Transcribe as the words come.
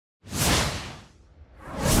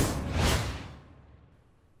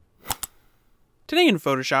Today in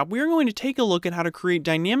Photoshop, we are going to take a look at how to create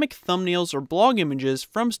dynamic thumbnails or blog images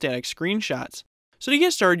from static screenshots. So to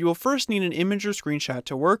get started, you will first need an image or screenshot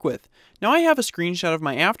to work with. Now I have a screenshot of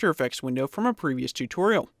my After Effects window from a previous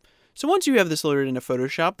tutorial. So once you have this loaded into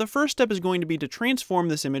Photoshop, the first step is going to be to transform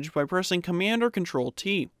this image by pressing Command or Control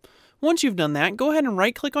T. Once you've done that, go ahead and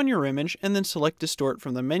right-click on your image and then select Distort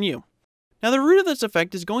from the menu. Now the root of this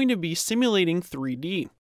effect is going to be simulating 3D.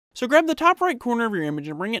 So grab the top right corner of your image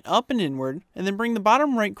and bring it up and inward, and then bring the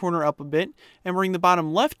bottom right corner up a bit, and bring the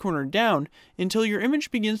bottom left corner down until your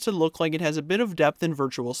image begins to look like it has a bit of depth in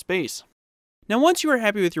virtual space. Now once you are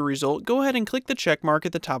happy with your result, go ahead and click the check mark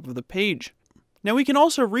at the top of the page. Now we can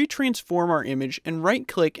also retransform our image and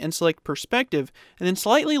right-click and select Perspective, and then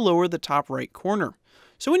slightly lower the top right corner.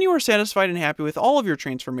 So when you are satisfied and happy with all of your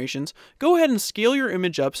transformations, go ahead and scale your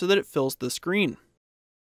image up so that it fills the screen.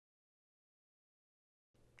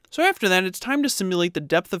 So after that, it's time to simulate the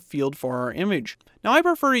depth of field for our image. Now I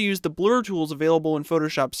prefer to use the blur tools available in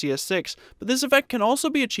Photoshop CS6, but this effect can also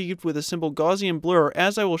be achieved with a simple Gaussian blur,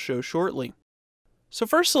 as I will show shortly. So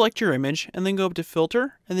first select your image, and then go up to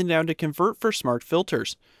Filter, and then down to Convert for Smart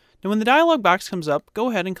Filters. Now when the dialog box comes up, go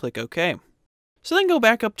ahead and click OK. So then go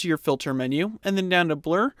back up to your Filter menu, and then down to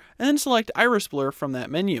Blur, and then select Iris Blur from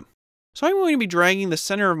that menu. So I'm going to be dragging the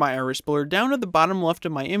center of my iris blur down to the bottom left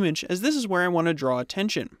of my image, as this is where I want to draw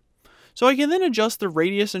attention. So I can then adjust the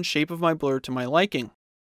radius and shape of my blur to my liking.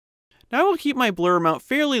 Now I will keep my blur amount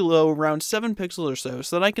fairly low, around 7 pixels or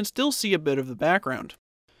so that I can still see a bit of the background.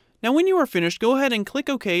 Now when you are finished, go ahead and click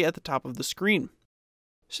OK at the top of the screen.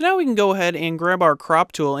 So now we can go ahead and grab our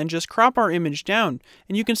crop tool and just crop our image down,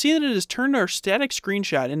 and you can see that it has turned our static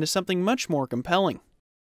screenshot into something much more compelling.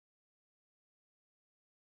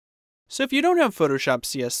 So if you don't have Photoshop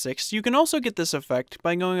CS6, you can also get this effect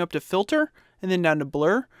by going up to Filter, and then down to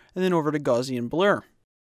Blur, and then over to Gaussian Blur.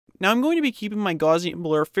 Now I'm going to be keeping my Gaussian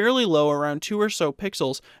Blur fairly low, around 2 or so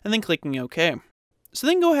pixels, and then clicking OK. So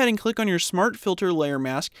then go ahead and click on your Smart Filter Layer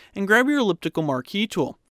Mask, and grab your elliptical marquee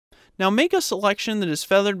tool. Now make a selection that is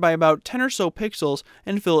feathered by about 10 or so pixels,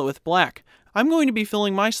 and fill it with black. I'm going to be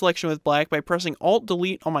filling my selection with black by pressing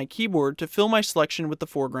Alt-Delete on my keyboard to fill my selection with the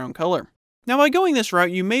foreground color. Now by going this route,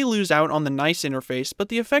 you may lose out on the nice interface, but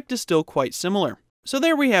the effect is still quite similar. So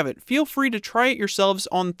there we have it. Feel free to try it yourselves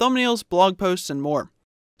on thumbnails, blog posts, and more.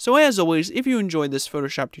 So as always, if you enjoyed this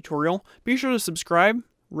Photoshop tutorial, be sure to subscribe,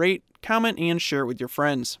 rate, comment, and share it with your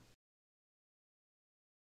friends.